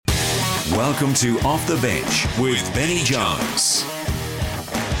Welcome to Off the Bench with Benny Jones.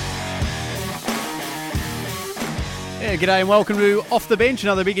 Yeah, g'day and welcome to Off the Bench,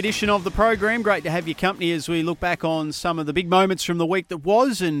 another big edition of the program. Great to have your company as we look back on some of the big moments from the week that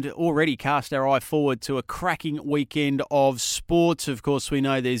was and already cast our eye forward to a cracking weekend of sports. Of course, we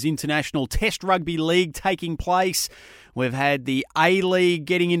know there's International Test Rugby League taking place. We've had the A-League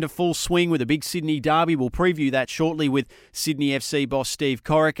getting into full swing with a big Sydney derby. We'll preview that shortly with Sydney FC boss Steve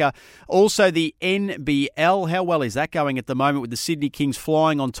Corica. Also the NBL. How well is that going at the moment with the Sydney Kings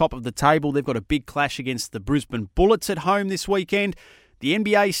flying on top of the table? They've got a big clash against the Brisbane Bullets at home this weekend. The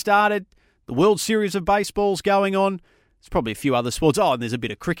NBA started. The World Series of Baseball's going on. There's probably a few other sports. Oh, and there's a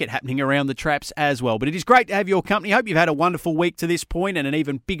bit of cricket happening around the traps as well. But it is great to have your company. Hope you've had a wonderful week to this point and an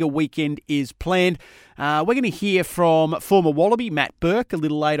even bigger weekend is planned. We're going to hear from former Wallaby Matt Burke a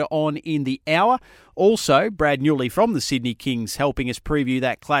little later on in the hour. Also, Brad Newley from the Sydney Kings helping us preview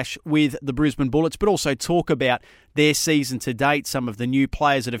that clash with the Brisbane Bullets, but also talk about their season to date, some of the new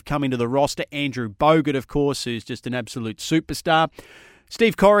players that have come into the roster. Andrew Bogut, of course, who's just an absolute superstar.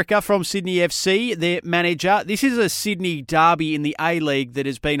 Steve Corica from Sydney FC, their manager. This is a Sydney derby in the A-League that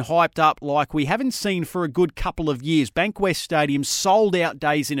has been hyped up like we haven't seen for a good couple of years. Bankwest Stadium sold out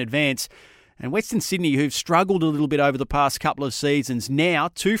days in advance. And Western Sydney, who've struggled a little bit over the past couple of seasons, now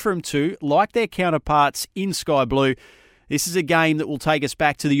 2 from 2, like their counterparts in Sky Blue. This is a game that will take us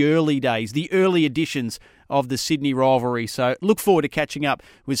back to the early days, the early editions of the Sydney rivalry. So look forward to catching up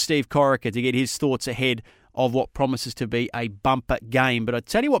with Steve Corica to get his thoughts ahead of what promises to be a bumper game. But I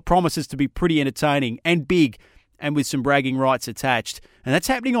tell you what promises to be pretty entertaining and big and with some bragging rights attached. And that's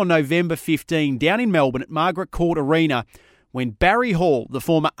happening on November 15 down in Melbourne at Margaret Court Arena when Barry Hall, the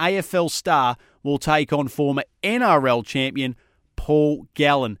former AFL star, will take on former NRL champion Paul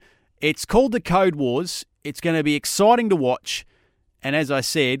Gallen. It's called the Code Wars. It's going to be exciting to watch. And as I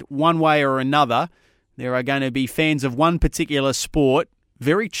said, one way or another, there are going to be fans of one particular sport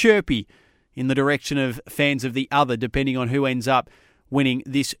very chirpy in the direction of fans of the other, depending on who ends up winning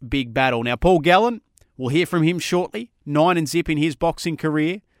this big battle. Now, Paul Gallen, we'll hear from him shortly. 9-0 in his boxing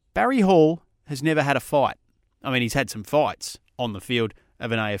career. Barry Hall has never had a fight. I mean, he's had some fights on the field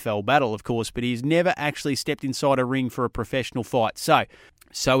of an AFL battle, of course, but he's never actually stepped inside a ring for a professional fight.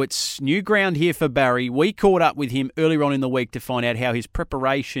 So it's new ground here for Barry. We caught up with him earlier on in the week to find out how his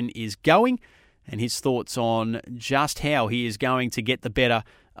preparation is going and his thoughts on just how he is going to get the better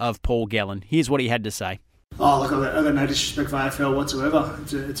of Paul Gallen. Here's what he had to say. Oh, look, I've got no disrespect for AFL whatsoever.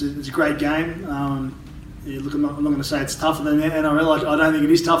 It's a great game. Look, I'm not going to say it's tougher than the NRL. I don't think it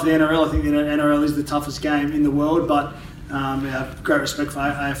is tougher than the NRL. I think the NRL is the toughest game in the world, but I have great respect for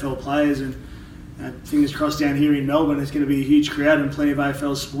AFL players and fingers crossed down here in Melbourne there's going to be a huge crowd and plenty of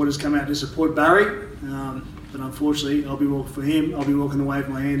AFL supporters come out to support Barry. But unfortunately, I'll be walking away with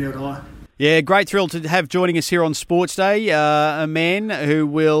my hand out high. Yeah, great thrill to have joining us here on Sports Day, a man who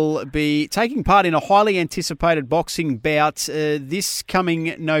will be taking part in a highly anticipated boxing bout this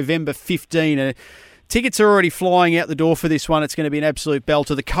coming November 15. Tickets are already flying out the door for this one. It's going to be an absolute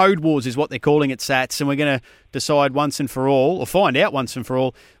belter. The Code Wars is what they're calling it, Sats, and we're going to decide once and for all, or find out once and for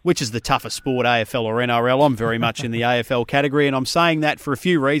all, which is the toughest sport, AFL or NRL. I'm very much in the AFL category, and I'm saying that for a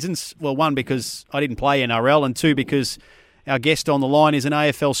few reasons. Well, one, because I didn't play NRL, and two, because our guest on the line is an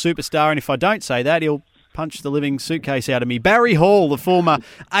AFL superstar, and if I don't say that, he'll punch the living suitcase out of me. Barry Hall, the former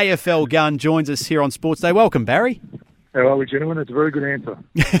AFL gun, joins us here on Sports Day. Welcome, Barry. How are we, gentlemen? It's a very good answer.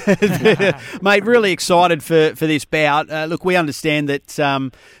 Mate, really excited for this bout. Look, we understand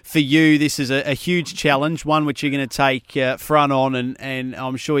that for you this is a huge challenge, one which you're going to take front on, and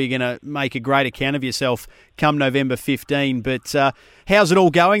I'm sure you're going to make a great account of yourself come November 15. But how's it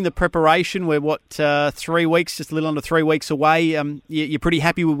all going, the preparation? We're, 3 weeks, just a little under 3 weeks away. You're pretty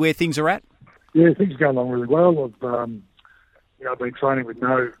happy with where things are at? Yeah, things are going along really well. I've been training with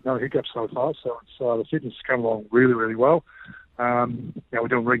no hiccups so far, so the fitness has come along really, really well. We're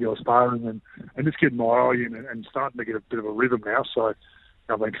doing regular sparring and just getting my eye in and starting to get a bit of a rhythm now. So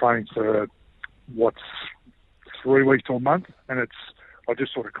I've been training for 3 weeks to a month, and I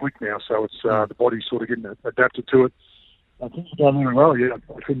just sort of clicked now. So it's the body's sort of getting adapted to it. Things are going really well. Yeah,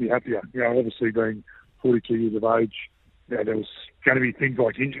 I couldn't be happier. Obviously being 42 years of age, there was going to be things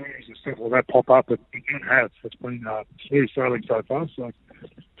like injuries and stuff like that pop up, but it didn't have. It's been smooth sailing so far, so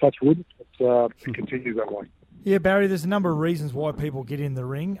touch wood, it continues that way. Yeah, Barry, there's a number of reasons why people get in the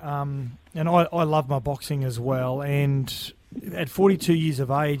ring, and I love my boxing as well, and at 42 years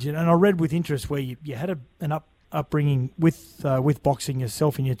of age, and I read with interest where you had an upbringing with boxing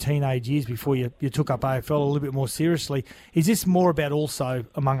yourself in your teenage years before you took up AFL a little bit more seriously. Is this more about also,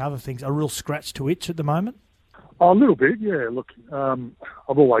 among other things, a real scratch to itch at the moment? Oh, a little bit, yeah. Look,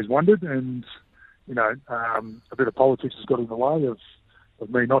 I've always wondered, and a bit of politics has got in the way of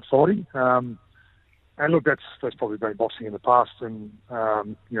me not fighting. And look, that's probably been boxing in the past, and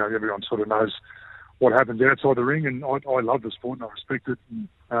everyone sort of knows what happens outside the ring, and I love the sport and I respect it.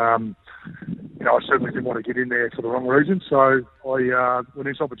 And, I certainly didn't want to get in there for the wrong reason. So when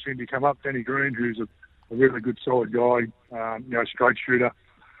this opportunity came up, Danny Green, who's a really good, solid guy, straight shooter,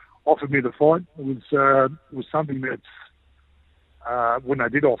 offered me the fight. It was something that when they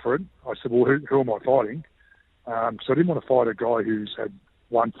did offer it, I said, well, who am I fighting? So I didn't want to fight a guy who's had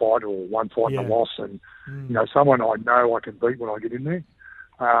one fight or one fight and a loss, and someone I know I can beat when I get in there.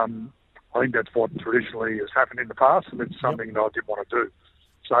 I think that's what traditionally has happened in the past, and it's something that I didn't want to do.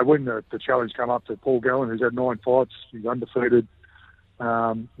 So when the challenge came up to Paul Gallen, who's had 9 fights, he's undefeated,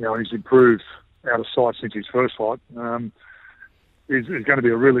 he's improved out of sight since his first fight, is going to be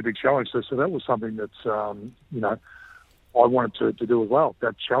a really big challenge. So that was something that I wanted to do as well.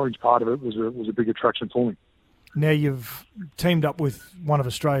 That challenge part of it was a big attraction for me. Now you've teamed up with one of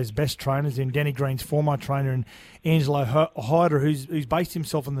Australia's best trainers in Danny Green's former trainer and Angelo Hyder, who's based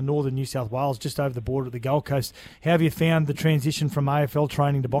himself in the northern New South Wales, just over the border at the Gold Coast. How have you found the transition from AFL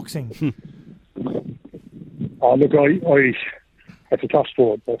training to boxing? Oh, look, it's a tough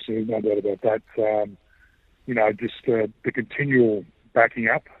sport, boxing, no doubt about that. Just the continual backing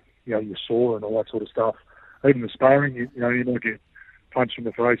up, your sore and all that sort of stuff. Even the sparring, you might get punched in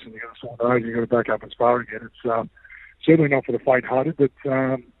the face and you've got a sore nose and you've got to back up and spar again. It's certainly not for the faint-hearted, but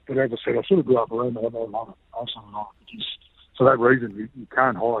as I said, I sort of grew up around it. I love it. I absolutely love it. Just for that reason, you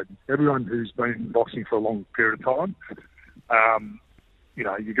can't hide. Everyone who's been in boxing for a long period of time,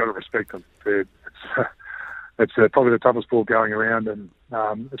 you've got to respect them. It's probably the toughest sport going around, and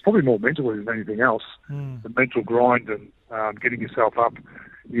it's probably more mentally than anything else. The mental grind and getting yourself up.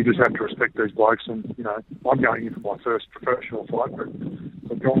 You just have to respect these blokes, and I'm going in for my first professional fight, but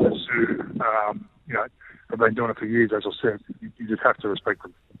the guys who have been doing it for years, as I said, you just have to respect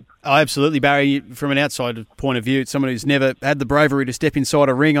them. Oh, absolutely, Barry. From an outside point of view, it's someone who's never had the bravery to step inside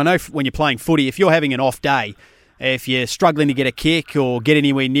a ring. I know when you're playing footy, if you're having an off day, if you're struggling to get a kick or get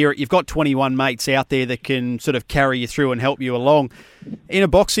anywhere near it, you've got 21 mates out there that can sort of carry you through and help you along. In a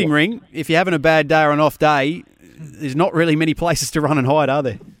boxing ring, if you're having a bad day or an off day, there's not really many places to run and hide, are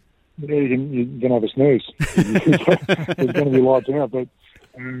there? Yeah, you can have a snooze. It's going to be lights out, but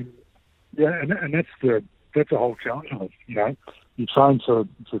and that's the whole challenge of it. You train for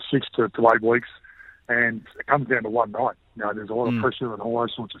 6 to 8 weeks, and it comes down to one night. There's a lot of pressure and all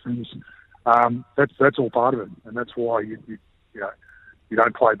those sorts of things. That's all part of it, and that's why you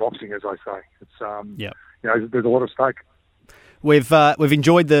don't play boxing, as I say. It's there's a lot of stake. We've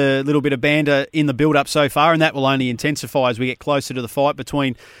enjoyed the little bit of banter in the build-up so far, and that will only intensify as we get closer to the fight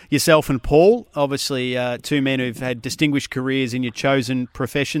between yourself and Paul. Obviously, 2 men who've had distinguished careers in your chosen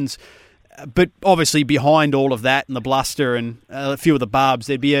professions. But obviously behind all of that and the bluster and a few of the barbs,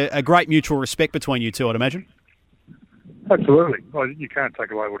 there'd be a great mutual respect between you two, I'd imagine. Absolutely. Well, you can't take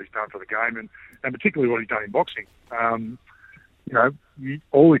away what he's done for the game, and particularly what he's done in boxing.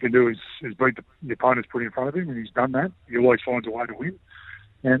 All he can do is beat the opponents put in front of him, and he's done that. He always finds a way to win.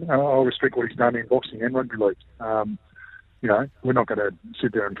 And I respect what he's done in boxing and rugby league. We're not going to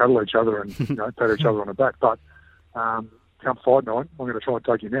sit there and cuddle each other and pat each other on the back, but come fight night, I'm going to try and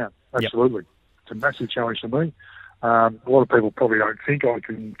take him out. Absolutely. Yep. It's a massive challenge for me. A lot of people probably don't think I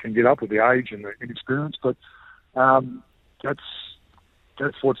can get up with the age and the inexperience, but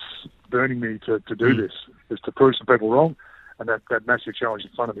that's what's burning me to do this, is to prove some people wrong, and that massive challenge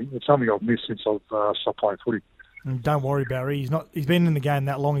in front of me. It's something I've missed since I've stopped playing footy. And don't worry, Barry. He's been in the game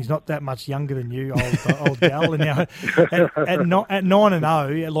that long. He's not that much younger than you, old gal. And now, at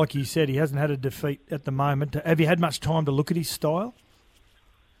 9-0, like you said, he hasn't had a defeat at the moment. Have you had much time to look at his style?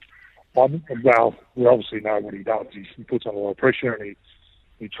 Well, we obviously know what he does. He puts on a lot of pressure, and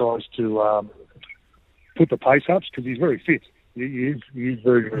he tries to put the pace ups because he's very fit. He is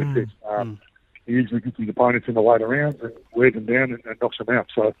very, very fit. He usually gets his opponents in the later rounds and wears them down and knocks them out.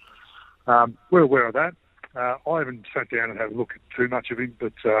 So we're aware of that. I haven't sat down and had a look at too much of him,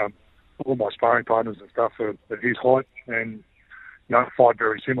 but all my sparring partners and stuff are at his height and fight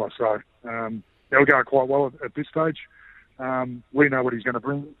very similar. So they're going quite well at this stage. We know what he's going to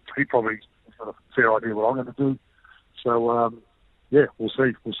bring. He probably has got a fair idea what I'm going to do. So we'll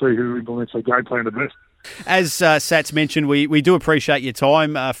see. We'll see who implements the game plan the best. As Sats mentioned, we do appreciate your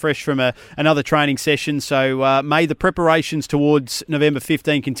time, fresh from another training session. So may the preparations towards November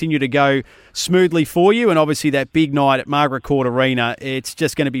 15 continue to go smoothly for you. And obviously that big night at Margaret Court Arena, it's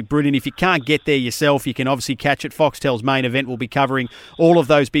just going to be brilliant. If you can't get there yourself, you can obviously catch it. Foxtel's main event will be covering all of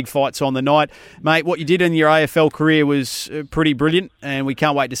those big fights on the night. Mate, what you did in your AFL career was pretty brilliant, and we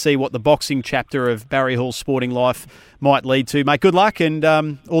can't wait to see what the boxing chapter of Barry Hall's sporting life might lead to. Mate, good luck and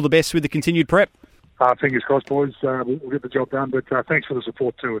all the best with the continued prep. Fingers crossed, boys. We'll get the job done. But thanks for the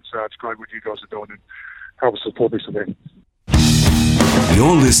support too. It's great what you guys are doing and help us support this event.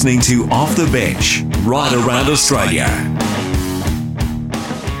 You're listening to Off the Bench, right around Australia.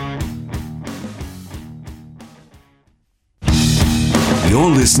 You're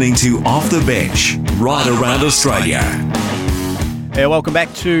listening to Off the Bench, right around Australia. Welcome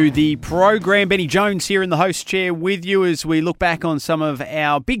back to the program. Benny Jones here in the host chair with you as we look back on some of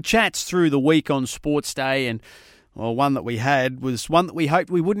our big chats through the week on Sports Day. And, well, one that we had was one that we hoped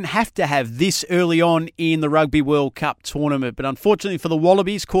we wouldn't have to have this early on in the Rugby World Cup tournament. But unfortunately for the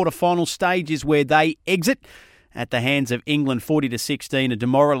Wallabies, quarter-final stage is where they exit at the hands of England, 40-16, a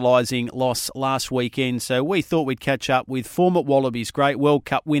demoralising loss last weekend. So we thought we'd catch up with former Wallabies great World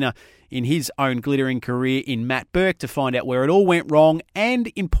Cup winner in his own glittering career in Matt Burke to find out where it all went wrong and,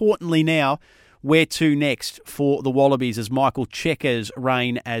 importantly now, where to next for the Wallabies as Michael Cheika's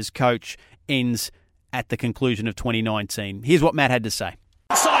reign as coach ends at the conclusion of 2019. Here's what Matt had to say.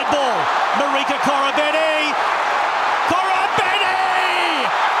 Side ball, Marika Koroibete!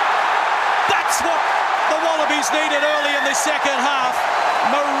 Koroibete! That's what the Wallabies needed early in the second half.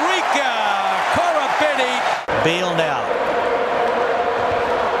 Marika Koroibete. Beale now.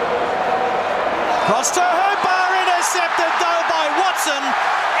 Cross to Hooper, intercepted though by Watson.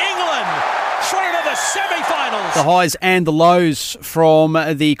 England through to the semi-finals. The highs and the lows from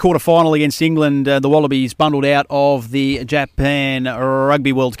the quarter-final against England. The Wallabies bundled out of the Japan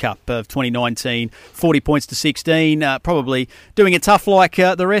Rugby World Cup of 2019, 40 points to 16. Probably doing it tough like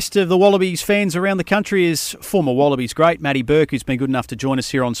the rest of the Wallabies fans around the country is former Wallabies great Matty Burke, who's been good enough to join us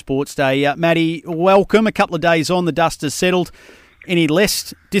here on Sports Day. Matty, welcome. A couple of days on, the dust has settled. Any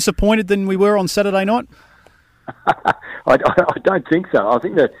less disappointed than we were on Saturday night? I don't think so. I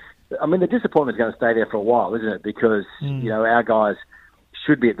think that, the disappointment's going to stay there for a while, isn't it? Because, our guys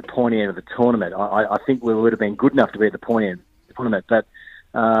should be at the pointy end of the tournament. I think we would have been good enough to be at the pointy end of the tournament. But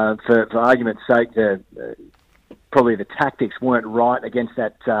for argument's sake, probably the tactics weren't right against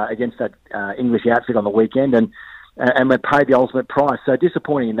that English outfit on the weekend, and we paid the ultimate price. So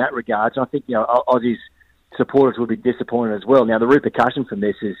disappointing in that regard. So I think, Aussies supporters will be disappointed as well. Now, the repercussion from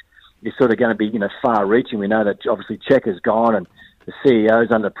this is sort of going to be, far-reaching. We know that obviously Cheika's gone and the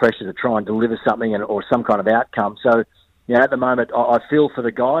CEO's under pressure to try and deliver something or some kind of outcome. So, at the moment, I feel for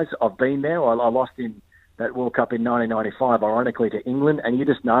the guys. I've been there. I lost in that World Cup in 1995, ironically, to England, and you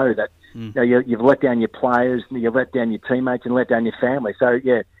just know that you've let down your players, you've let down your teammates, and let down your family. So,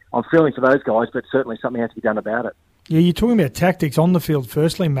 I'm feeling for those guys, but certainly something has to be done about it. Yeah, you're talking about tactics on the field,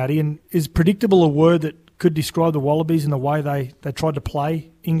 firstly, Matty, and is predictable a word that could describe the Wallabies in the way they tried to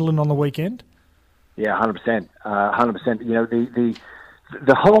play England on the weekend? Yeah, 100%. 100%.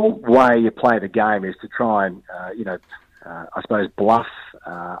 The whole way you play the game is to try and, I suppose, bluff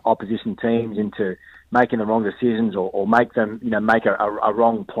opposition teams into making the wrong decisions or make them, make a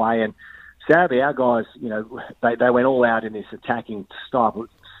wrong play. And sadly, our guys, they went all out in this attacking style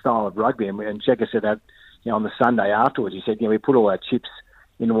of rugby. And Cheika said that, on the Sunday afterwards, he said, we put all our chips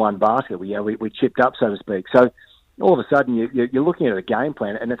in one basket. We chipped up, so to speak. So all of a sudden you're looking at a game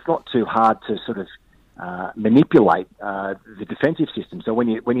plan, and it's not too hard to sort of manipulate the defensive system. So when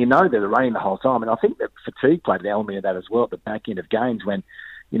you know they're running the whole time, and I think that fatigue played an element of that as well at the back end of games when,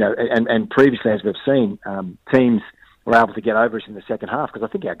 and previously as we've seen, teams were able to get over us in the second half because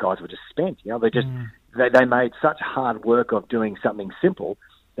I think our guys were just spent. They made such hard work of doing something simple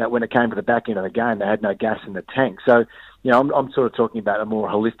that when it came to the back end of the game, they had no gas in the tank. So, I'm sort of talking about a more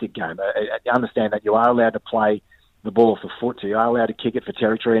holistic game. I understand that you are allowed to play the ball off the foot, so you are allowed to kick it for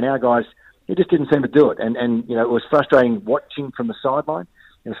territory, and our guys, it just didn't seem to do it. And it was frustrating watching from the sideline.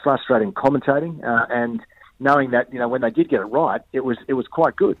 It was frustrating commentating, and knowing that, when they did get it right, it was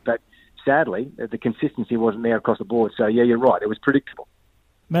quite good. But sadly, the consistency wasn't there across the board. So, yeah, you're right. It was predictable.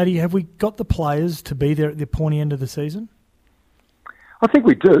 Matty, have we got the players to be there at the pointy end of the season? I think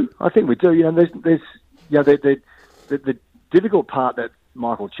we do. There's the difficult part that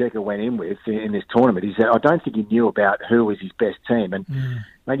Michael Cheika went in with in this tournament is that I don't think he knew about who was his best team. And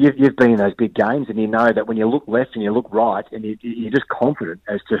you've been in those big games, and you know that when you look left and you look right, and you're just confident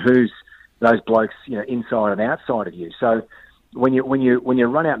as to who's those blokes, inside and outside of you. So, when you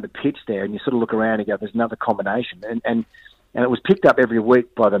run out in the pitch there and you sort of look around and go, there's another combination, and it was picked up every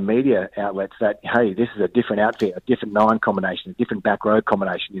week by the media outlets that, hey, this is a different outfit, a different 9 combination, a different back row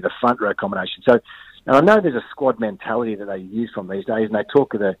combination, the front row combination. So, and I know there's a squad mentality that they use from these days, and they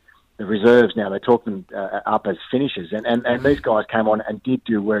talk of the reserves now. They talk them up as finishers, and these guys came on and did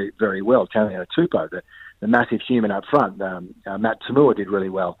do very, very well. Taniela Tupou, the massive human up front, Matt Tamua did really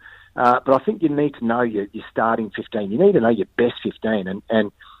well. But I think you need to know your starting 15. You need to know your best 15,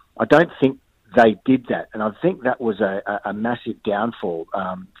 and I don't think they did that. And I think that was a massive downfall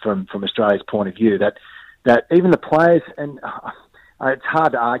from Australia's point of view. That even the players, and it's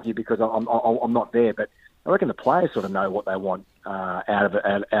hard to argue because I'm not there, but I reckon the players sort of know what they want out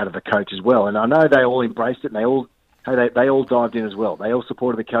of a coach as well. And I know they all embraced it, and they all dived in as well. They all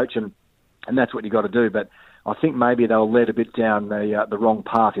supported the coach, and that's what you got to do. But I think maybe they were led a bit down the wrong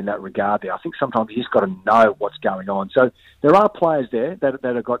path in that regard there. I think sometimes you just got to know what's going on. So there are players there that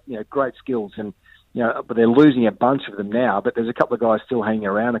have got great skills, and but they're losing a bunch of them now. But there's a couple of guys still hanging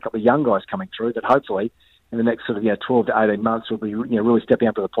around, a couple of young guys coming through that hopefully in the next sort of 12 to 18 months will be really stepping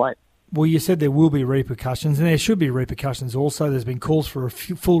up to the plate. Well, you said there will be repercussions, and there should be repercussions also. There's been calls for a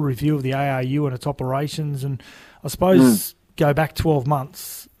full review of the ARU and its operations, and I suppose go back 12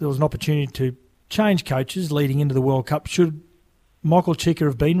 months, there was an opportunity to change coaches leading into the World Cup. Should Michael Cheika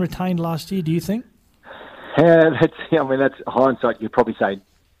have been retained last year, do you think? That's hindsight. You'd probably say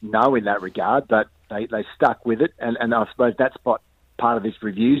no in that regard, but they stuck with it, and I suppose that's what part of this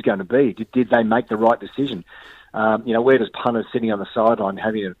review is going to be. Did they make the right decision? We're just punters sitting on the sideline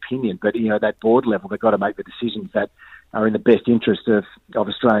having an opinion, but that board level, they've got to make the decisions that are in the best interest of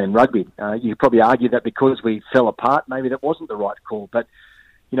Australian rugby. You could probably argue that because we fell apart, maybe that wasn't the right call. But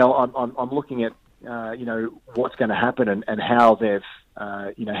I'm looking at what's going to happen and how they've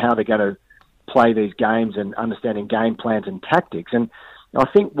how they're going to play these games and understanding game plans and tactics. And I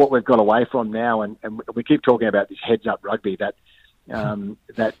think what we've got away from now, and we keep talking about this heads-up rugby that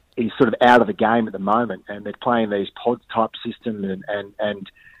is sort of out of the game at the moment, and they're playing these pod type systems, and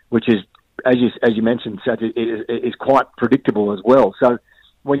which is, as you mentioned, it is quite predictable as well. So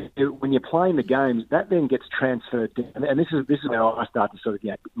when you're playing the games, that then gets transferred down, and this is where I start to sort of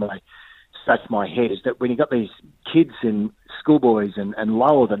scratch my head, is that when you've got these kids and schoolboys and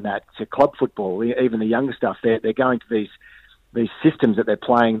lower than that to club football, even the younger stuff, they're going to these systems that they're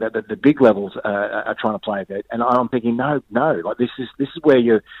playing that the big levels are trying to play that. And I'm thinking, no, like this is where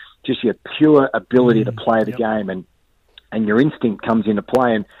your pure ability to play the game and your instinct comes into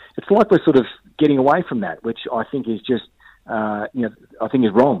play. And it's like we're sort of getting away from that, which I think is just, I think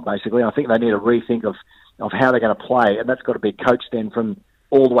is wrong, basically. I think they need a rethink of how they're going to play. And that's got to be coached then from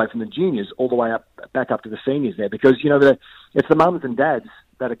all the way from the juniors, all the way back up to the seniors there. Because, it's the mums and dads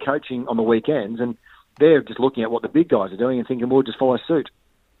that are coaching on the weekends, and they're just looking at what the big guys are doing and thinking, we'll just follow suit.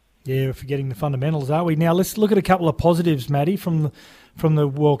 Yeah, we're forgetting the fundamentals, aren't we? Now, let's look at a couple of positives, Matty, from the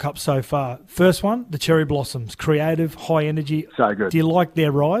World Cup so far. First one, the Cherry Blossoms. Creative, high energy. So good. Do you like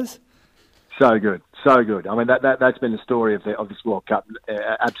their rise? So good. So good. I mean, that's been the story of this World Cup,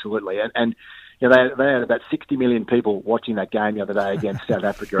 absolutely. And they had about 60 million people watching that game the other day against South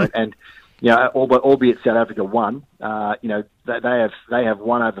Africa. And albeit South Africa won, they have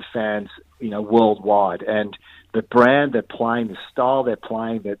won over fans, worldwide. And the brand they're playing, the style they're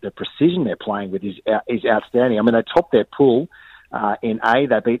playing, the precision they're playing with is outstanding. I mean, they topped their pool in A.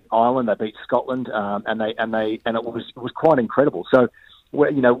 They beat Ireland, they beat Scotland, and it was quite incredible. So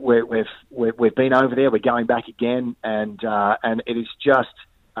we've been over there, we're going back again, and it is just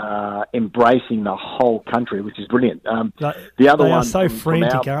embracing the whole country, which is brilliant. The other they are one so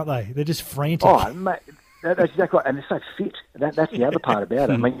frantic, aren't they? They're just frantic. Oh, mate, that's exactly right, and they're so fit. That's the other part about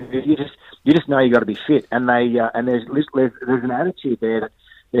it. I mean, you just know you got to be fit, and there's an attitude there that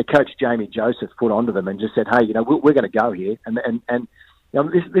their coach Jamie Joseph put onto them and just said, hey, we're going to go here, and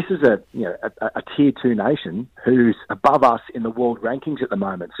this is a tier 2 nation who's above us in the world rankings at the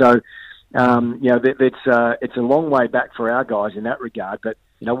moment. So it's a long way back for our guys in that regard, but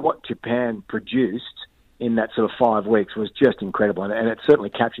what Japan produced in that sort of 5 weeks was just incredible, and it certainly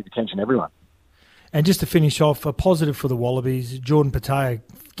captured the attention of everyone. And just to finish off, a positive for the Wallabies, Jordan Pataya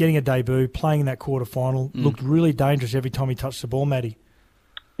getting a debut, playing in that quarter-final, looked really dangerous every time he touched the ball, Matty.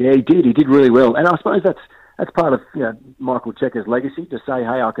 Yeah, he did. He did really well. And I suppose that's part of Michael Cheika's legacy, to say,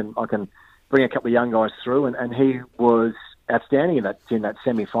 hey, I can bring a couple of young guys through, and he was outstanding in that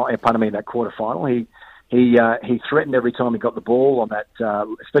semi-final, in that quarter-final. He threatened every time he got the ball on that,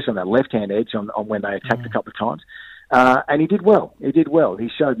 especially on that left-hand edge on when they attacked a couple of times. And he did well. He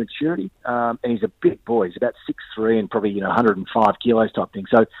showed maturity, and he's a big boy. He's about 6'3" and probably 105 kilos type thing.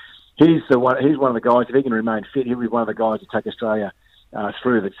 So he's one of the guys. If he can remain fit, he'll be one of the guys to take Australia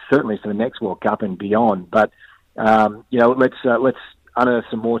through. That's certainly for the next World Cup and beyond. But let's unearth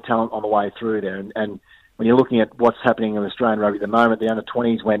some more talent on the way through there. And when you're looking at what's happening in Australian rugby at the moment, the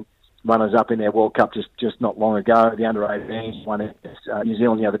under-20s went runners up in their World Cup just not long ago. The under-18s won against New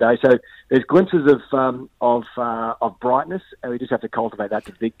Zealand the other day. So there's glimpses of brightness, and we just have to cultivate that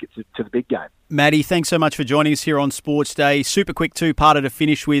to the big game. Matty, thanks so much for joining us here on Sports Day. Super quick two-parter to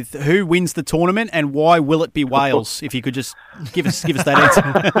finish with. Who wins the tournament, and why will it be Wales? If you could just give us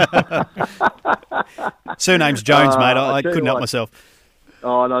that answer. Surname's Jones, mate. I couldn't help myself.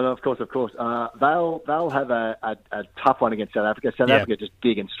 Oh no, of course. They'll have a tough one against South Africa. South Africa just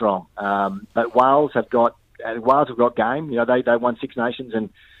big and strong. But Wales have got game. They won Six Nations and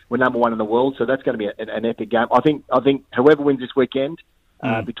were number one in the world. So that's going to be an epic game. I think whoever wins this weekend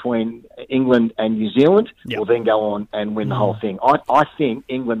between England and New Zealand will then go on and win the whole thing. I think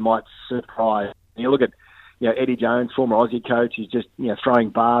England might surprise. You look at Eddie Jones, former Aussie coach, he's just throwing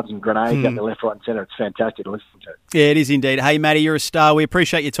barbs and grenades out the left, right and centre. It's fantastic to listen to. Yeah, it is indeed. Hey, Matty, you're a star. We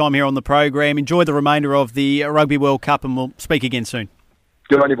appreciate your time here on the program. Enjoy the remainder of the Rugby World Cup, and we'll speak again soon.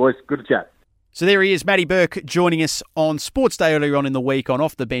 Good on you, boys. Good to chat. So there he is, Matty Burke, joining us on Sports Day earlier on in the week on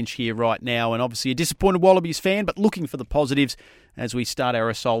Off the Bench here right now, and obviously a disappointed Wallabies fan, but looking for the positives as we start our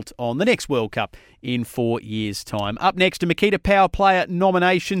assault on the next World Cup in 4 years' time. Up next, a Makita Power Player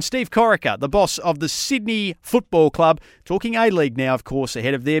nomination. Steve Corica, the boss of the Sydney Football Club, talking A-League now, of course,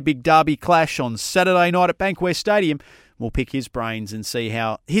 ahead of their big derby clash on Saturday night at Bankwest Stadium. We'll pick his brains and see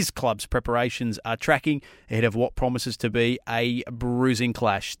how his club's preparations are tracking ahead of what promises to be a bruising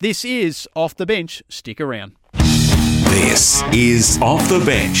clash. This is Off the Bench. Stick around. This is Off the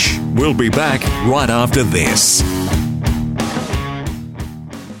Bench. We'll be back right after this.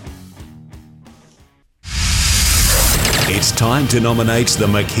 It's time to nominate the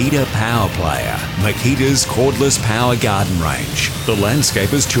Makita Power Player, Makita's cordless power garden range, the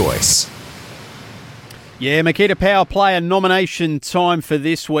landscaper's choice. Yeah, Makita Power Player nomination time for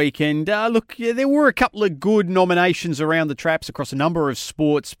this weekend. There were a couple of good nominations around the traps across a number of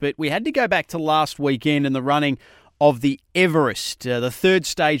sports, but we had to go back to last weekend and the running of the Everest, the third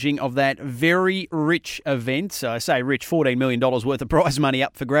staging of that very rich event. I say rich, $14 million worth of prize money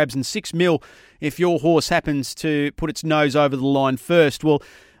up for grabs and $6 million if your horse happens to put its nose over the line first. Well,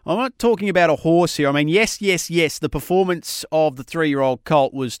 I'm not talking about a horse here. I mean, yes, the performance of the 3-year-old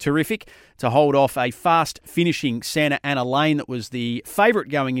colt was terrific to hold off a fast-finishing Santa Ana Lane that was the favourite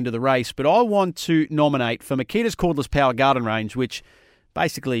going into the race. But I want to nominate for Makita's Cordless Power Garden Range, which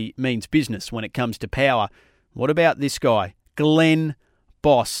basically means business when it comes to power. What about this guy, Glenn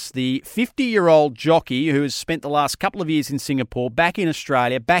Boss, the 50-year-old jockey who has spent the last couple of years in Singapore, back in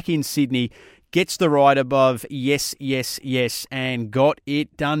Australia, back in Sydney, gets the ride above yes, and got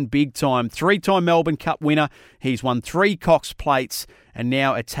it done big time. 3-time Melbourne Cup winner. He's won 3 Cox Plates and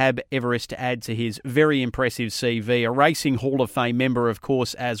now a Tab Everest to add to his very impressive CV. A Racing Hall of Fame member, of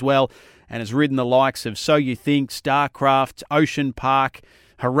course, as well, and has ridden the likes of So You Think, Starcraft, Ocean Park,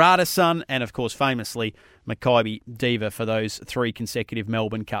 Harada-san, and, of course, famously, Makybe Diva for those 3 consecutive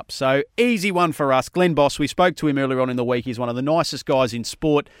Melbourne Cups. So, easy one for us. Glenn Boss, we spoke to him earlier on in the week. He's one of the nicest guys in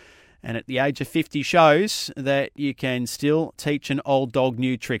sport. And at the age of 50 shows that you can still teach an old dog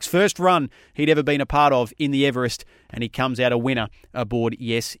new tricks. First run he'd ever been a part of in the Everest, and he comes out a winner aboard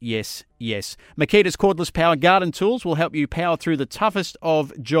Yes. Makita's Cordless Power Garden Tools will help you power through the toughest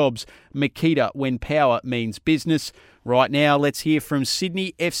of jobs. Makita, when power means business. Right now, let's hear from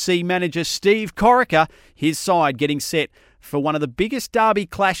Sydney FC manager Steve Corica, his side getting set for one of the biggest derby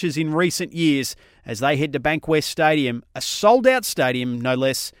clashes in recent years as they head to Bankwest Stadium, a sold-out stadium, no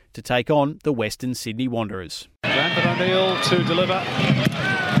less, to take on the Western Sydney Wanderers. Brandon O'Neill to deliver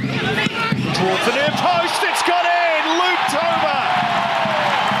towards the near post. It's got in! Looped over!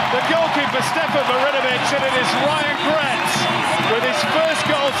 The goalkeeper, Stefan Marinovic, and it is Ryan Grant with his first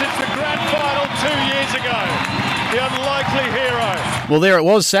goal since the grand final 2 years ago. The unlikely hero. Well, there it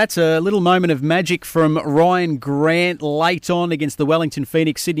was, Sats. A little moment of magic from Ryan Grant late on against the Wellington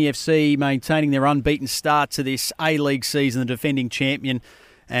Phoenix. Sydney FC maintaining their unbeaten start to this A-League season, the defending champion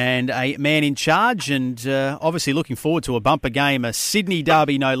and a man in charge, and obviously looking forward to a bumper game. A Sydney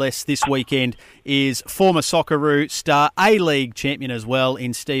derby, no less, this weekend is former Socceroo star, A-League champion as well,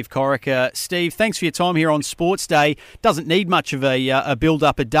 in Steve Corica. Steve, thanks for your time here on Sports Day. Doesn't need much of a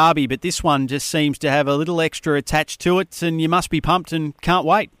build-up, a derby, but this one just seems to have a little extra attached to it, and you must be pumped and can't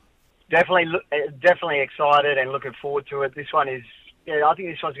wait. Definitely excited and looking forward to it. This one is, I think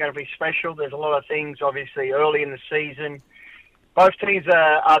this one's going to be special. There's a lot of things, obviously, early in the season. Both teams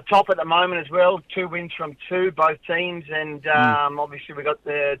are top at the moment as well. 2 wins from 2, both teams. And obviously we've got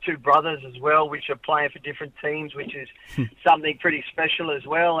the 2 brothers as well, which are playing for different teams, which is something pretty special as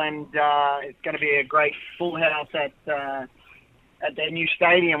well. And it's going to be a great full house at their new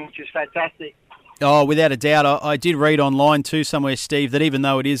stadium, which is fantastic. Oh, without a doubt. I did read online too somewhere, Steve, that even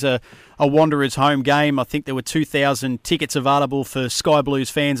though it is a Wanderers home game, I think there were 2,000 tickets available for Sky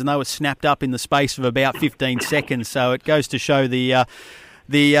Blues fans, and they were snapped up in the space of about 15 seconds. So it goes to show the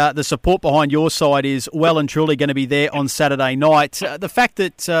support behind your side is well and truly going to be there on Saturday night. The fact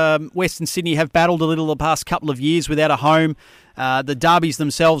that Western Sydney have battled a little the past couple of years without a home, the derbies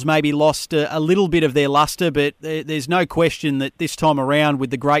themselves maybe lost a little bit of their lustre, but there's no question that this time around, with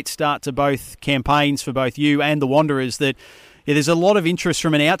the great start to both campaigns for both you and the Wanderers, that there's a lot of interest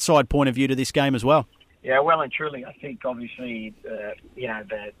from an outside point of view to this game as well. Yeah, well and truly. I think obviously,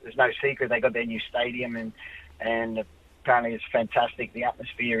 there's no secret they got their new stadium and apparently it's fantastic, the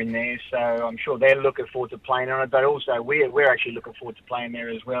atmosphere in there. So I'm sure they're looking forward to playing on it, but also we're actually looking forward to playing there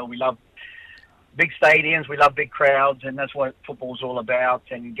as well. We love big stadiums, we love big crowds, and that's what football's all about,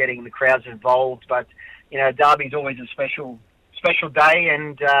 and getting the crowds involved. But derby's always a special day,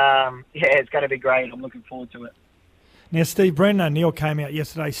 and it's going to be great. I'm looking forward to it. Now, Steve, Brendan O'Neill came out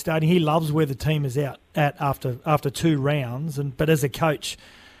yesterday stating he loves where the team is at after 2 rounds, but as a coach,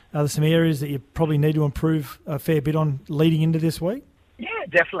 are there some areas that you probably need to improve a fair bit on leading into this week? Yeah,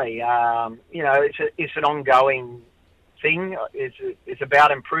 definitely. It's an ongoing thing. It's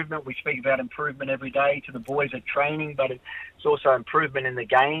about improvement. We speak about improvement every day to the boys at training, but it's also improvement in the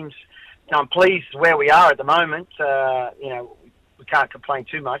games. And I'm pleased where we are at the moment. We can't complain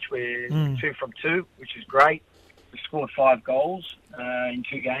too much. We're 2 from 2, which is great. We scored 5 goals in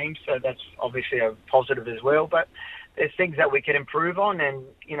 2 games, so that's obviously a positive as well. But there's things that we can improve on, and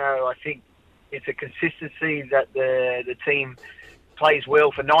I think it's a consistency that the team plays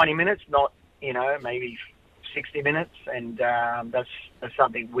well for 90 minutes, not maybe 60 minutes, and that's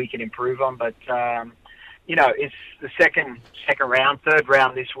something we can improve on. But it's the second round, third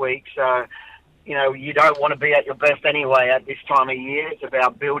round this week, so you don't want to be at your best anyway at this time of year. It's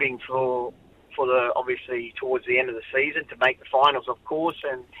about building for the obviously towards the end of the season to make the finals, of course,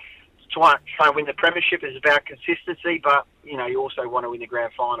 and try and win the premiership is about consistency. But you also want to win the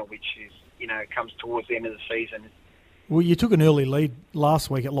grand final, which is comes towards the end of the season. Well, you took an early lead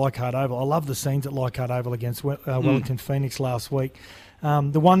last week at Leichhardt Oval. I love the scenes at Leichhardt Oval against Wellington Phoenix last week. The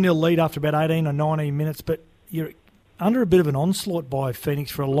 1-0 lead after about 18 or 19 minutes, but you're under a bit of an onslaught by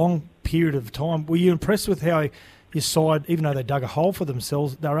Phoenix for a long period of time. Were you impressed with how your side, even though they dug a hole for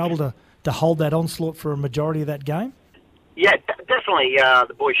themselves, they were able to hold that onslaught for a majority of that game? Yeah, definitely.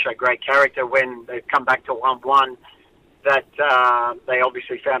 The boys show great character when they've come back to 1-1. That they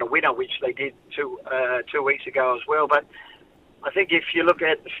obviously found a winner, which they did 2 weeks ago as well. But I think if you look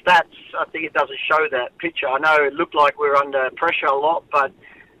at the stats, I think it doesn't show that picture. I know it looked like we were under pressure a lot, but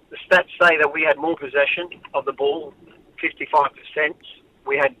the stats say that we had more possession of the ball, 55%.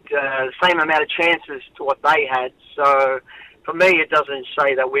 We had the same amount of chances to what they had. So for me, it doesn't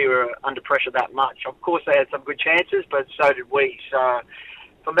say that we were under pressure that much. Of course, they had some good chances, but so did we. So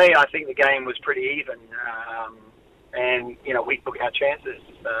for me, I think the game was pretty even. And we took our chances.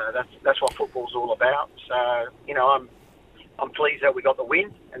 That's what football's all about. So I'm pleased that we got the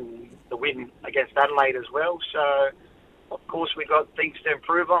win, and the win against Adelaide as well. So of course we've got things to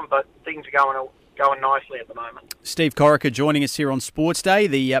improve on, but things are going nicely at the moment. Steve Corica joining us here on Sports Day,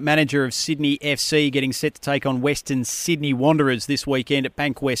 the manager of Sydney FC, getting set to take on Western Sydney Wanderers this weekend at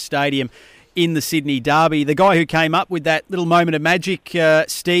Bankwest Stadium in the Sydney Derby. The guy who came up with that little moment of magic,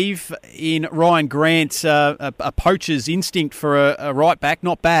 Steve, in Ryan Grant, a poacher's instinct for a right back,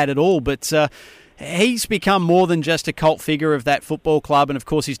 not bad at all, but he's become more than just a cult figure of that football club, and of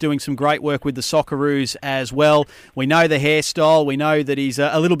course he's doing some great work with the Socceroos as well. We know the hairstyle, we know that he's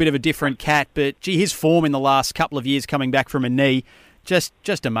a little bit of a different cat, but gee, his form in the last couple of years coming back from a knee,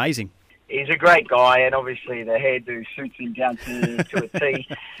 just amazing. He's a great guy, and obviously the hairdo suits him down to a T.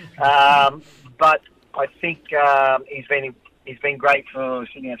 But I think he's been great for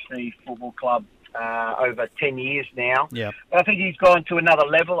Sydney FC Football Club over 10 years now. Yeah. I think he's gone to another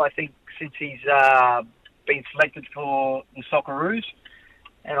level. I think since he's been selected for the Socceroos,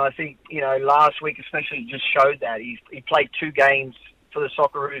 and I think last week especially just showed that he played 2 games for the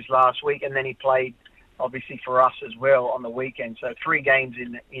Socceroos last week, and then he played obviously for us as well on the weekend. So 3 games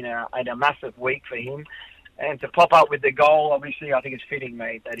in a massive week for him, and to pop up with the goal, obviously I think it's fitting,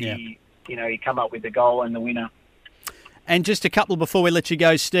 mate, that he come up with the goal and the winner. And just a couple before we let you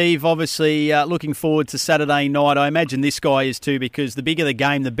go, Steve, obviously looking forward to Saturday night. I imagine this guy is too, because the bigger the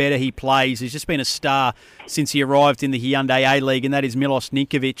game, the better he plays. He's just been a star since he arrived in the Hyundai A-League, and that is Milos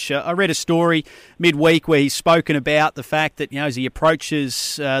Ninkovic. I read a story midweek where he's spoken about the fact that, as he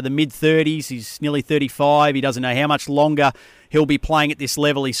approaches the mid-30s, he's nearly 35, he doesn't know how much longer he'll be playing at this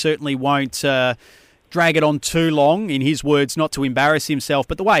level. He certainly won't drag it on too long, in his words, not to embarrass himself.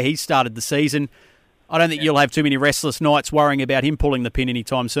 But the way he started the season, I don't think you'll have too many restless nights worrying about him pulling the pin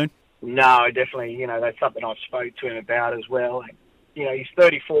anytime soon. No, definitely. That's something I've spoke to him about as well. He's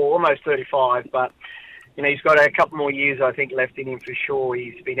 34, almost 35, but, he's got a couple more years, I think, left in him for sure.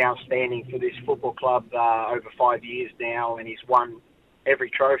 He's been outstanding for this football club over 5 years now, and he's won every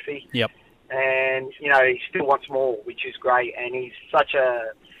trophy. Yep. And, he still wants more, which is great. And he's such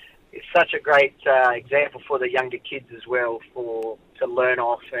a great example for the younger kids as well to learn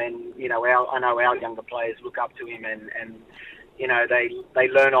off. And I know our younger players look up to him, and they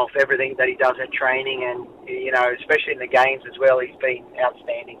learn off everything that he does at training, and especially in the games as well. He's been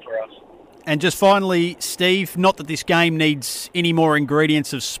outstanding for us. And just finally, Steve, not that this game needs any more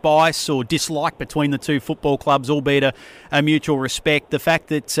ingredients of spice or dislike between the two football clubs, albeit a mutual respect. The fact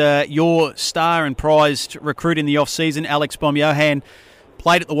that your star and prized recruit in the off-season, Alex Bomjohan,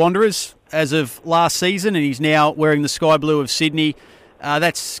 played at the Wanderers as of last season, and he's now wearing the sky blue of Sydney.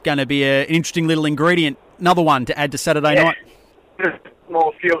 That's going to be an interesting little ingredient, another one to add to Saturday night. Just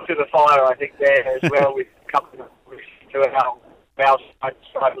more fuel to the fire, I think, there as well, with a couple of to our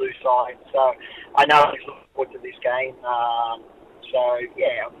sky blue side. So I know he's looking forward to this game.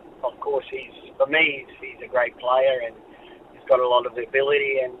 Of course, he's a great player, and he's got a lot of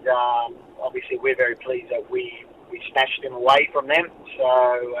ability, and obviously we're very pleased that we snatched him away from them. So,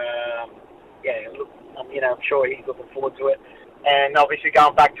 I'm sure he's looking forward to it. And obviously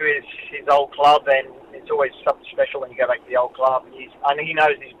going back to his old club, and it's always something special when you go back to the old club. I know he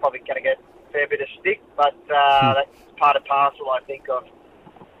knows he's probably going to get a fair bit of stick, but that's part and parcel, I think, of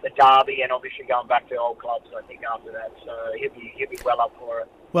the derby, and obviously going back to old clubs, I think, after that. So he'll be well up for it.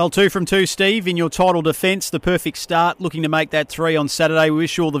 Well, 2 from 2, Steve, in your title defence, the perfect start, looking to make that 3 on Saturday. We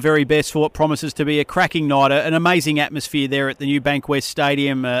wish you all the very best for what promises to be a cracking night, an amazing atmosphere there at the new Bankwest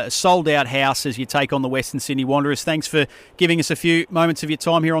Stadium, a sold-out house as you take on the Western Sydney Wanderers. Thanks for giving us a few moments of your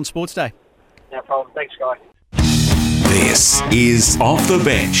time here on Sports Day. No problem. Thanks, guys. This is Off the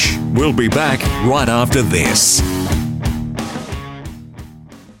Bench. We'll be back right after this.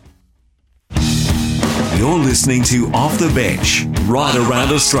 You're listening to Off the Bench, right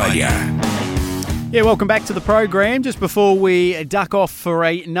around Australia. Yeah, welcome back to the program. Just before we duck off for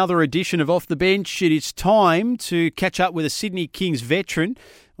another edition of Off the Bench, it is time to catch up with a Sydney Kings veteran,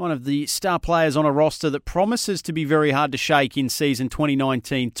 one of the star players on a roster that promises to be very hard to shake in season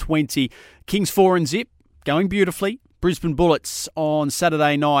 2019-20. Kings 4 and zip, going beautifully. Brisbane Bullets on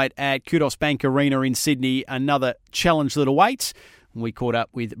Saturday night at Kudos Bank Arena in Sydney, another challenge that awaits. We caught up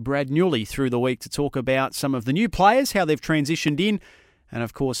with Brad Newley through the week to talk about some of the new players, how they've transitioned in, and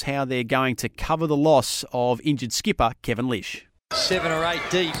of course how they're going to cover the loss of injured skipper Kevin Lish. 7 or 8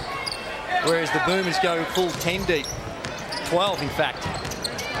 deep, whereas the Boomers go full 10 deep. 12, in fact.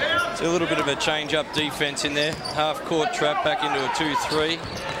 It's a little bit of a change-up defence in there. Half-court trap back into a 2-3.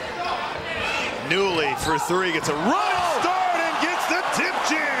 Newley for 3, gets a running start and gets the tip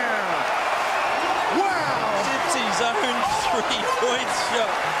jam. Wow! Tips his own 3-point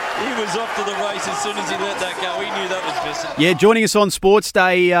shot. He was off to the race as soon as he let that go. He knew that was missing. Yeah, joining us on Sports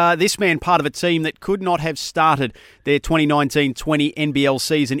Day, this man part of a team that could not have started their 2019-20 NBL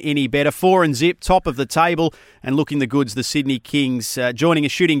season any better. 4 and zip, top of the table, and looking the goods, the Sydney Kings. Joining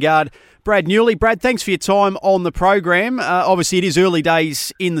us, shooting guard Brad Newley. Brad, thanks for your time on the program. Obviously, it is early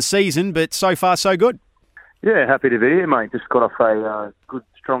days in the season, but so far so good. Yeah, happy to be here, mate. Just got off a good,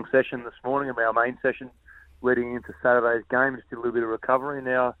 strong session this morning, our main session, leading into Saturday's game. Just did a little bit of recovery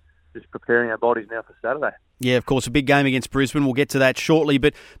now. Just preparing our bodies now for Saturday. Yeah, of course, a big game against Brisbane. We'll get to that shortly.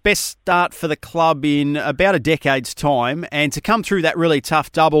 But best start for the club in about a decade's time. And to come through that really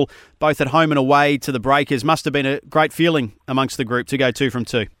tough double, both at home and away to the Breakers, must have been a great feeling amongst the group to go 2 from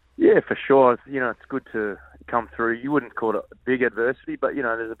 2. Yeah, for sure. It's good to come through. You wouldn't call it a big adversity, but,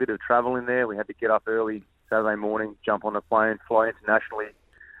 there's a bit of travel in there. We had to get up early Saturday morning, jump on a plane, fly internationally,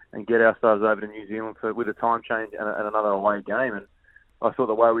 and get ourselves over to New Zealand with a time change and another away game. And I thought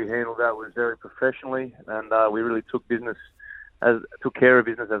the way we handled that was very professionally, and we really took care of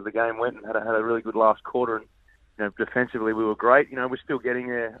business as the game went, and had a really good last quarter. And defensively we were great. We're still getting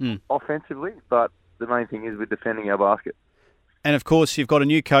there offensively, but the main thing is we're defending our basket. And, of course, you've got a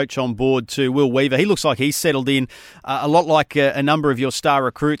new coach on board too, Will Weaver. He looks like he's settled in a lot like a number of your star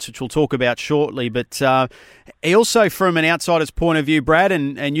recruits, which we'll talk about shortly. But he also, from an outsider's point of view, Brad,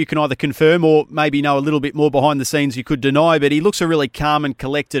 and you can either confirm or maybe know a little bit more behind the scenes you could deny, but he looks a really calm and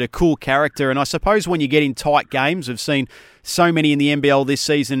collected, a cool character. And I suppose when you get in tight games, we've seen so many in the NBL this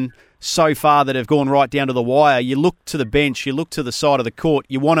season so far that have gone right down to the wire. You look to the bench, you look to the side of the court,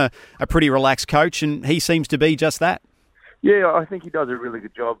 you want a pretty relaxed coach, and he seems to be just that. Yeah, I think he does a really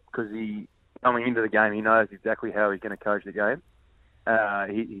good job because coming into the game, he knows exactly how he's going to coach the game.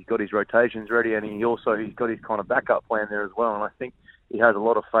 He's got his rotations ready, and he's got his kind of backup plan there as well. And I think he has a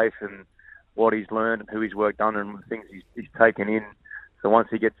lot of faith in what he's learned and who he's worked under and the things he's taken in. So once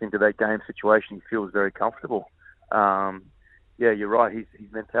he gets into that game situation, he feels very comfortable. Yeah, you're right.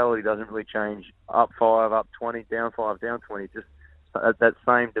 His mentality doesn't really change. Up 5, up 20, down 5, down 20. Just that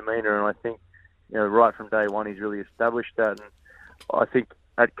same demeanour, and I think, right from day one, he's really established that. And I think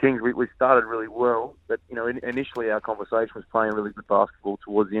at Kings, we started really well. But, initially our conversation was playing really good basketball.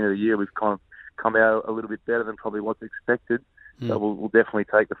 Towards the end of the year, we've kind of come out a little bit better than probably what's expected. So we'll definitely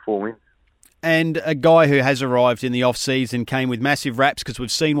take the 4 wins. And a guy who has arrived in the off-season came with massive raps because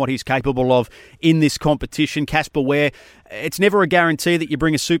we've seen what he's capable of in this competition. Casper Ware, it's never a guarantee that you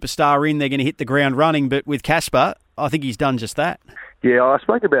bring a superstar in, they're going to hit the ground running. But with Casper, I think he's done just that. Yeah, I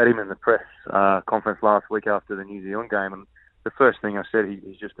spoke about him in the press conference last week after the New Zealand game, and the first thing I said,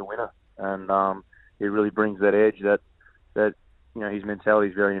 he's just a winner, and he really brings that edge. That his mentality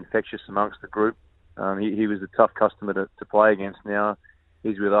is very infectious amongst the group. He was a tough customer to play against. Now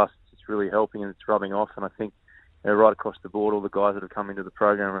he's with us; it's really helping and it's rubbing off. And I think right across the board, all the guys that have come into the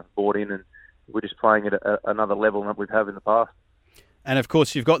program have bought in, and we're just playing at another level than we've had in the past. And, of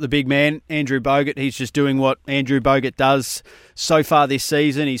course, you've got the big man, Andrew Bogut. He's just doing what Andrew Bogut does so far this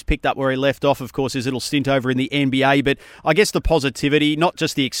season. He's picked up where he left off, of course, his little stint over in the NBA. But I guess the positivity, not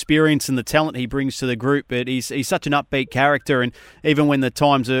just the experience and the talent he brings to the group, but he's such an upbeat character. And even when the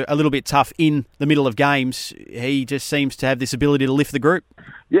times are a little bit tough in the middle of games, he just seems to have this ability to lift the group.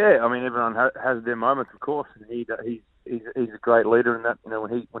 Yeah, I mean, everyone has their moments, of course. And he's a great leader in that.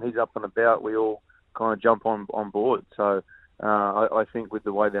 When he's up and about, we all kind of jump on board. So I think with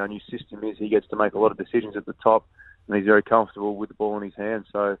the way our new system is, he gets to make a lot of decisions at the top, and he's very comfortable with the ball in his hands.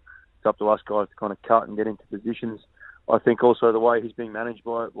 So it's up to us guys to kind of cut and get into positions. I think also the way he's being managed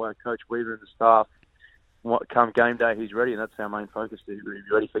by Coach Weaver and the staff, come game day, he's ready, and that's our main focus, to be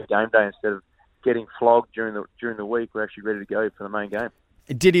ready for game day instead of getting flogged during the week. We're actually ready to go for the main game.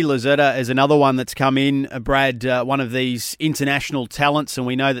 Didi Lozetta is another one that's come in, Brad, one of these international talents, and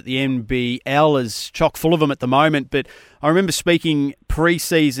we know that the NBL is chock full of them at the moment. But I remember speaking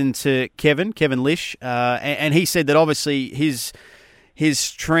pre-season to Kevin Lish, and he said that obviously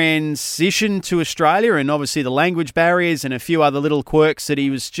his transition to Australia and obviously the language barriers and a few other little quirks that he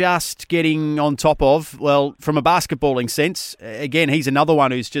was just getting on top of, well, from a basketballing sense, again, he's another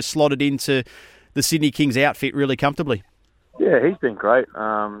one who's just slotted into the Sydney Kings outfit really comfortably. Yeah, he's been great,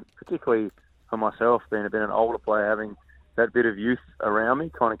 particularly for myself, being a bit an older player, having that bit of youth around me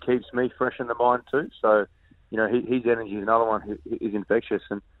kind of keeps me fresh in the mind too. So, his energy is another one who is infectious.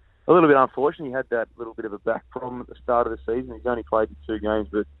 And a little bit unfortunate, he had that little bit of a back problem at the start of the season. He's only played 2 games,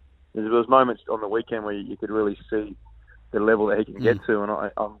 but there was moments on the weekend where you could really see the level that he can get to.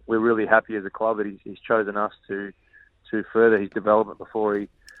 And we're really happy as a club that he's chosen us to further his development before he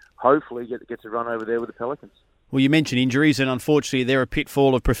hopefully gets a run over there with the Pelicans. Well, you mentioned injuries, and unfortunately they're a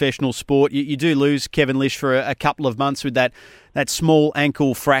pitfall of professional sport. You do lose Kevin Lish for a couple of months with that small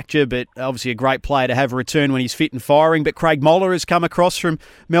ankle fracture, but obviously a great player to have a return when he's fit and firing. But Craig Moller has come across from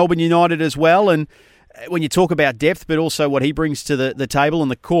Melbourne United as well, and when you talk about depth, but also what he brings to the table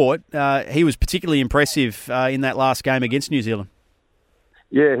and the court, he was particularly impressive in that last game against New Zealand.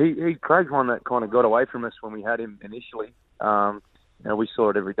 Yeah, Craig's one that kind of got away from us when we had him initially. We saw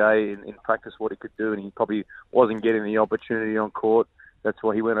it every day in practice what he could do, and he probably wasn't getting the opportunity on court. That's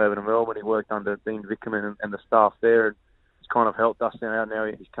why he went over to Melbourne. He worked under Dean Vickerman and the staff there, and it's kind of helped us out. Now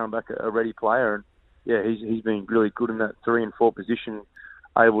he's come back a ready player, and yeah, he's been really good in that 3 and 4 position,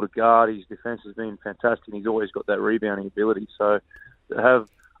 able to guard. His defence has been fantastic. He's always got that rebounding ability. So to have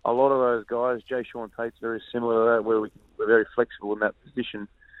a lot of those guys, Jay Sean Tate's very similar to that, where we're very flexible in that position.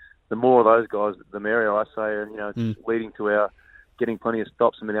 The more of those guys, the merrier, I say, and it's leading to our getting plenty of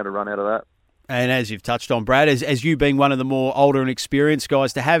stops and being able to run out of that. And as you've touched on, Brad, as you being one of the more older and experienced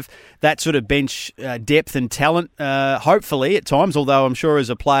guys, to have that sort of bench depth and talent, hopefully at times, although I'm sure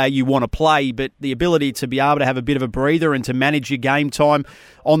as a player you want to play, but the ability to be able to have a bit of a breather and to manage your game time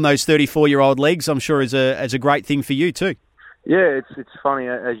on those 34-year-old legs, I'm sure is a great thing for you too. Yeah, it's funny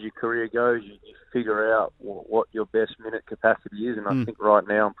as your career goes, you figure out what your best minute capacity is, and I think right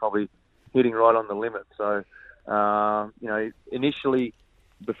now I'm probably hitting right on the limit. So, initially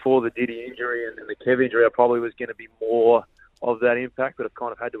before the Diddy injury and the Kev injury, I probably was going to be more of that impact, but I've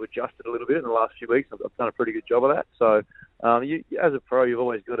kind of had to adjust it a little bit in the last few weeks. I've done a pretty good job of that. So, as a pro, you've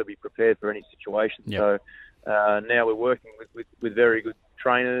always got to be prepared for any situation. Yep. So now we're working with very good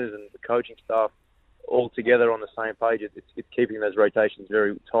trainers and the coaching staff all together on the same page. It's keeping those rotations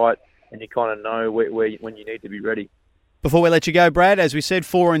very tight, and you kind of know when you need to be ready. Before we let you go, Brad, as we said,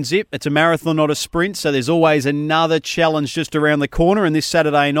 4 and zip. It's a marathon, not a sprint, so there's always another challenge just around the corner. And this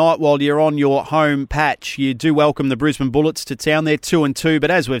Saturday night, while you're on your home patch, you do welcome the Brisbane Bullets to town. They're 2-2,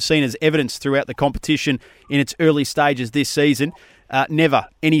 but as we've seen as evidence throughout the competition in its early stages this season, never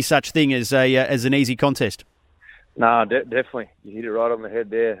any such thing as an easy contest. No, definitely. You hit it right on the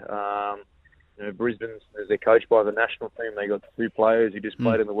head there. Brisbane's, as they're coached by the national team, they got 2 players who just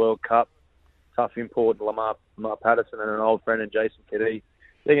played in the World Cup. Tough import, Lamar Patterson and an old friend, and Jason Keddy.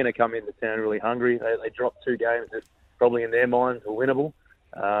 They're going to come into town really hungry. They dropped 2 games that probably in their minds were winnable.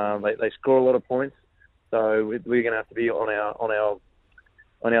 They score a lot of points, so we're going to have to be on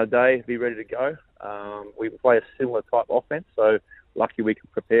our day, be ready to go. We play a similar type offense, so lucky we can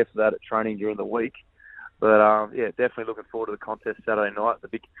prepare for that at training during the week. But, definitely looking forward to the contest Saturday night, the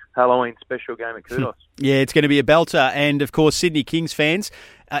big Halloween special game at Kudos. Yeah, it's going to be a belter. And, of course, Sydney Kings fans,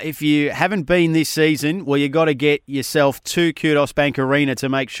 if you haven't been this season, well, you've got to get yourself to Kudos Bank Arena to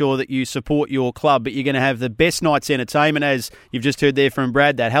make sure that you support your club. But you're going to have the best night's entertainment, as you've just heard there from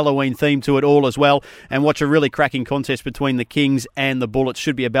Brad, that Halloween theme to it all as well. And watch a really cracking contest between the Kings and the Bullets.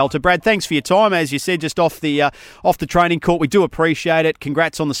 Should be a belter. Brad, thanks for your time. As you said, just off the training court, we do appreciate it.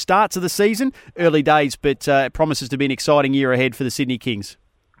 Congrats on the starts of the season. Early days, but it promises to be an exciting year ahead for the Sydney Kings.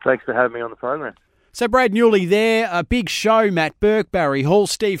 Thanks for having me on the program. So Brad Newley there, a big show, Matt Burke, Barry Hall,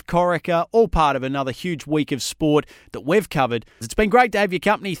 Steve Corica, all part of another huge week of sport that we've covered. It's been great to have your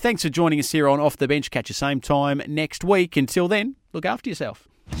company. Thanks for joining us here on Off the Bench. Catch you same time next week. Until then, look after yourself.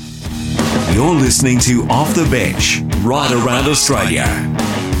 You're listening to Off the Bench, right around Australia.